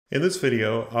In this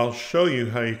video, I'll show you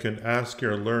how you can ask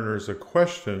your learners a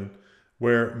question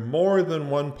where more than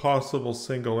one possible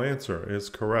single answer is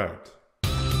correct.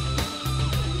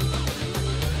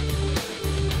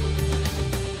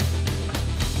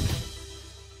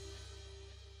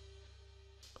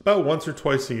 About once or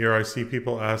twice a year, I see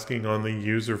people asking on the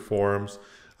user forums,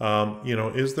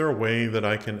 is there a way that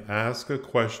I can ask a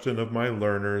question of my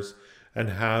learners and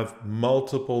have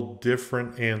multiple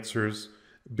different answers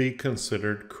be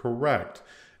considered correct?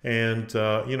 And,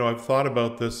 I've thought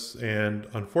about this, and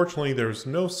unfortunately, there's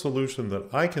no solution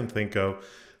that I can think of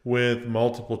with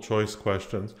multiple choice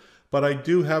questions, but I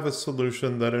do have a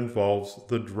solution that involves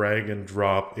the drag and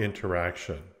drop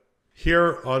interaction.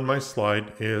 Here on my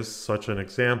slide is such an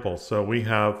example. So we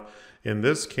have, in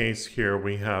this case here,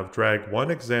 we have drag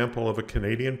one example of a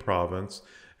Canadian province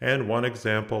and one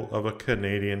example of a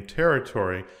Canadian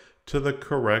territory to the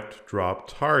correct drop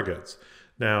targets.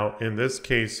 Now, in this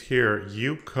case here,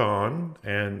 Yukon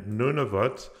and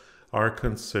Nunavut are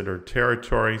considered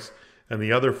territories, and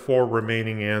the other four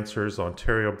remaining answers,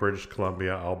 Ontario, British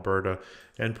Columbia, Alberta,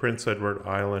 and Prince Edward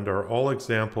Island, are all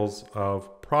examples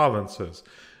of provinces.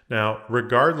 Now,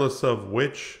 regardless of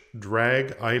which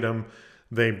drag item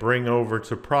they bring over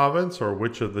to province or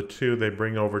which of the two they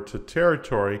bring over to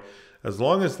territory, as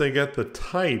long as they get the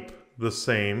type the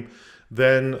same,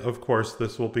 then of course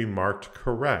this will be marked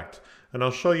correct. And I'll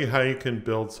show you how you can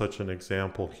build such an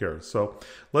example here. So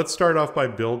let's start off by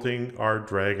building our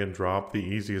drag and drop. The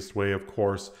easiest way, of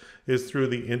course, is through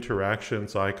the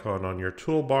interactions icon on your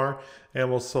toolbar, and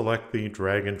we'll select the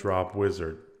drag and drop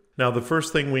wizard. Now, the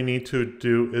first thing we need to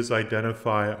do is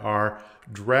identify our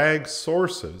drag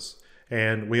sources,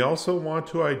 and we also want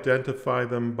to identify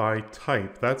them by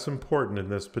type. That's important in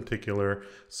this particular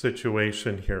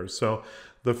situation here. So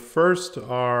the first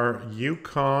are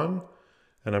Yukon,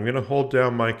 and I'm going to hold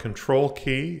down my control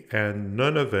key and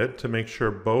Nunavut to make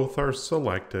sure both are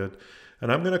selected.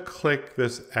 And I'm going to click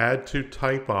this add to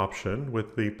type option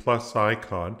with the plus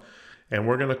icon, and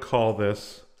we're going to call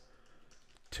this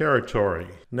territory.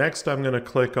 Next, I'm going to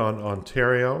click on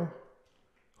Ontario,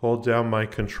 hold down my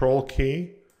control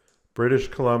key, British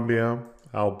Columbia,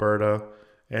 Alberta,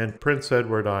 and Prince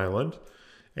Edward Island,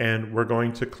 and we're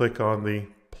going to click on the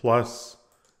plus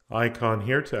icon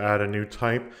here to add a new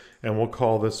type, and we'll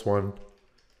call this one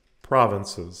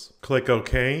provinces. Click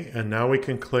OK, and now we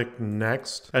can click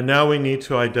next, and now we need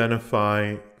to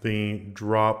identify the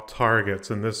drop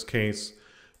targets, in this case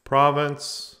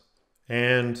province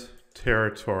and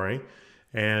territory,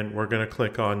 and we're going to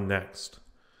click on next.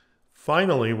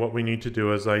 Finally, what we need to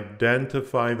do is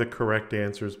identify the correct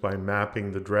answers by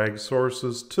mapping the drag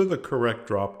sources to the correct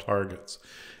drop targets.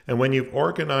 And when you've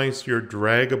organized your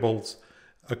draggables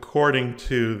according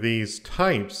to these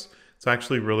types, it's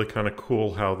actually really kind of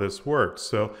cool how this works.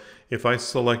 So if I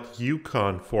select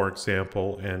Yukon, for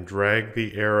example, and drag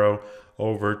the arrow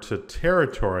over to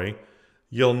territory,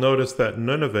 you'll notice that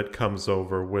Nunavut comes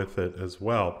over with it as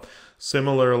well.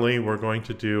 Similarly, we're going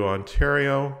to do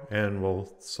Ontario, and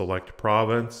we'll select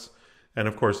province, and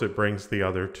of course it brings the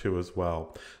other two as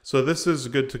well. So this is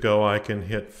good to go. I can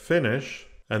hit finish,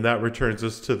 and that returns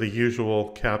us to the usual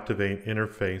Captivate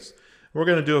interface. We're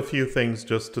going to do a few things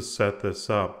just to set this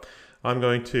up. I'm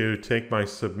going to take my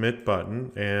submit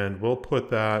button, and we'll put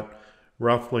that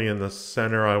roughly in the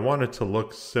center. I want it to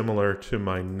look similar to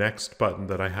my next button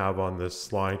that I have on this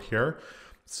slide here.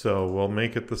 So we'll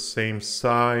make it the same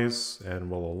size, and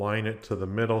we'll align it to the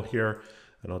middle here,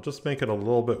 and I'll just make it a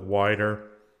little bit wider,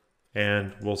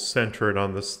 and we'll center it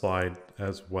on the slide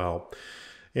as well.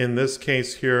 In this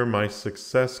case here, my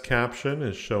success caption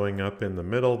is showing up in the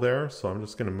middle there, so I'm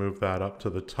just going to move that up to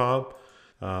the top.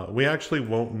 We actually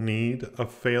won't need a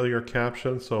failure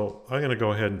caption, so I'm going to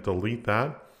go ahead and delete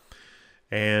that.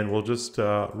 And we'll just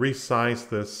resize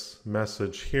this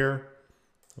message here.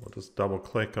 We'll just double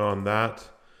click on that,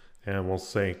 and we'll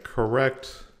say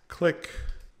correct, click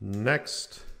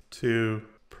next to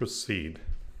proceed.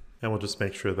 And we'll just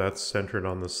make sure that's centered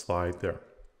on the slide there.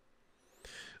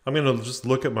 I'm going to just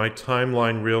look at my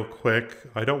timeline real quick.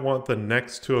 I don't want the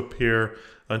next to appear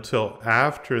until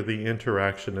after the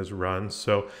interaction is run.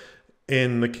 So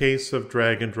in the case of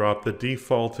drag and drop, the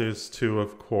default is to,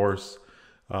 of course,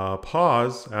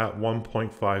 pause at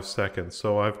 1.5 seconds.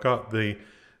 So I've got the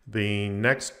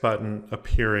next button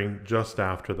appearing just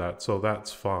after that, so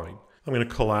that's fine. I'm going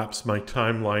to collapse my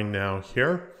timeline now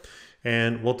here,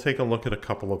 and we'll take a look at a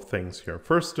couple of things here.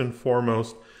 First and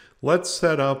foremost, let's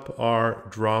set up our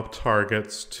drop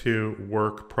targets to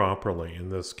work properly in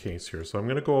this case here. So I'm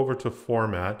going to go over to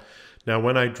Format. Now,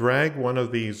 when I drag one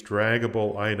of these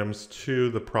draggable items to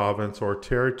the province or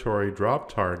territory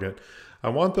drop target, I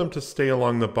want them to stay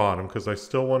along the bottom because I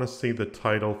still want to see the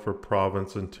title for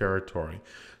province and territory.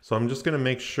 So I'm just going to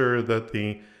make sure that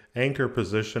the anchor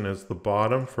position is the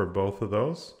bottom for both of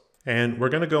those. And we're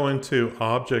going to go into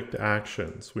object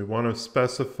actions. We want to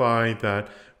specify that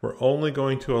we're only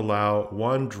going to allow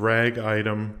one drag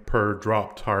item per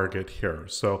drop target here.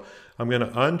 So I'm going to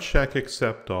uncheck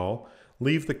accept all,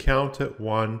 leave the count at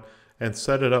 1, and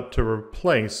set it up to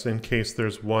replace in case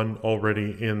there's one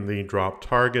already in the drop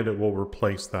target. It will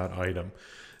replace that item.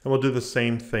 And we'll do the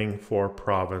same thing for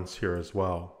province here as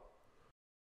well.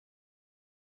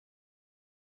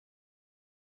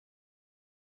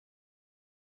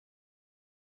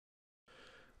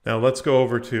 Now let's go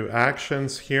over to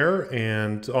actions here,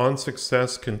 and on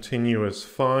success continue is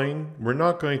fine. We're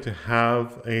not going to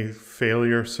have a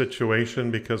failure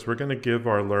situation because we're going to give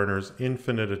our learners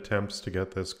infinite attempts to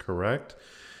get this correct.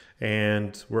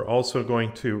 And we're also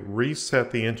going to reset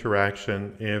the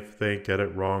interaction if they get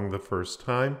it wrong the first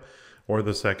time, or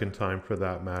the second time for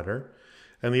that matter.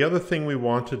 And the other thing we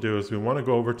want to do is we want to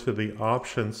go over to the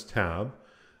Options tab.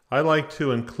 I like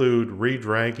to include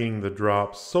redragging the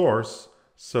drop source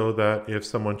so that if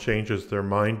someone changes their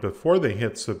mind before they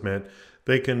hit submit,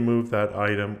 they can move that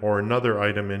item or another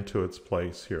item into its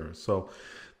place here. So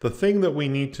the thing that we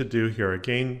need to do here,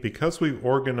 again, because we've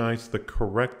organized the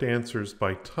correct answers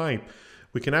by type,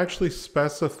 we can actually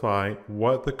specify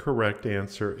what the correct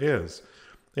answer is.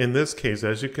 In this case,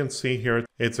 as you can see here,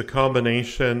 it's a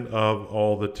combination of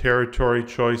all the territory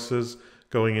choices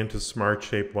going into Smart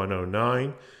Shape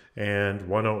 109, and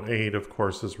 108, of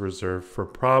course, is reserved for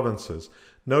provinces.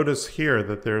 Notice here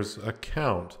that there's a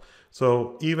count.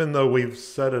 So even though we've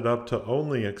set it up to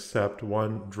only accept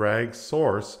one drag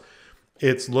source,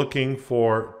 it's looking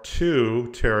for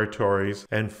 2 territories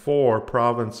and 4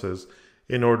 provinces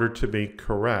in order to be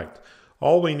correct.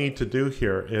 All we need to do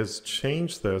here is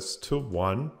change this to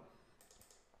 1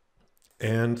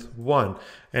 and 1.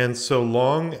 And so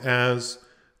long as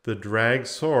the drag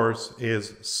source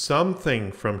is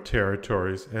something from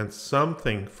territories and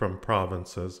something from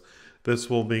provinces,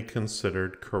 this will be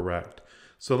considered correct.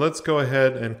 So let's go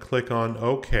ahead and click on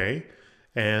OK,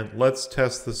 and let's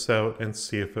test this out and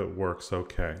see if it works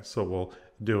okay. So we'll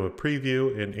do a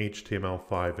preview in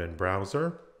HTML5 in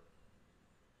browser.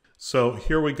 So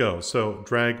here we go. So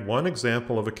drag one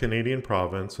example of a Canadian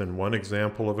province and one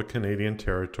example of a Canadian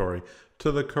territory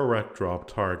to the correct drop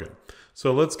target.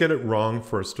 So let's get it wrong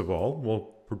first of all.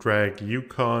 We'll drag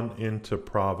Yukon into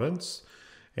province,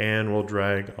 and we'll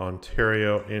drag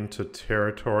Ontario into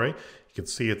territory. You can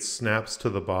see it snaps to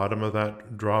the bottom of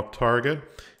that drop target.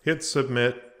 Hit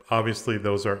submit. Obviously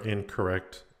those are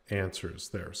incorrect answers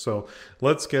there. So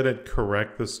let's get it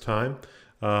correct this time.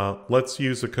 Let's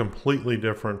use a completely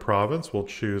different province. We'll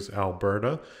choose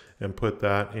Alberta and put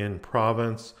that in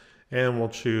province, and we'll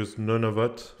choose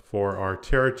Nunavut for our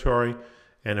territory.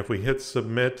 And if we hit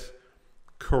submit,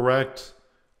 correct,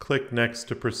 click next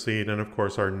to proceed, and of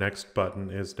course our next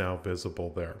button is now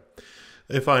visible there.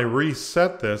 If I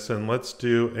reset this, and let's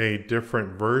do a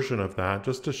different version of that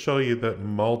just to show you that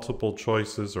multiple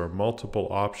choices or multiple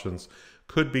options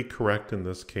could be correct in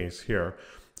this case here.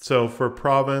 So for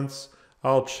province,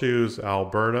 I'll choose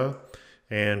Alberta,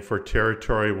 and for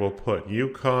territory we'll put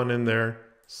Yukon in there,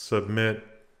 submit,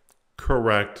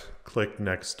 correct, click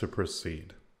next to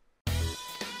proceed.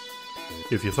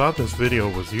 If you thought this video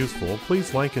was useful,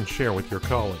 please like and share with your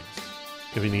colleagues.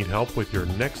 If you need help with your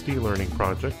next e-learning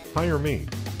project, hire me.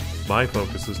 My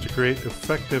focus is to create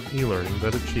effective e-learning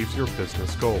that achieves your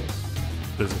business goals.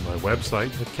 Visit my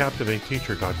website at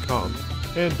captivateteacher.com,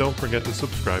 and don't forget to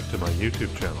subscribe to my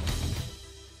YouTube channel.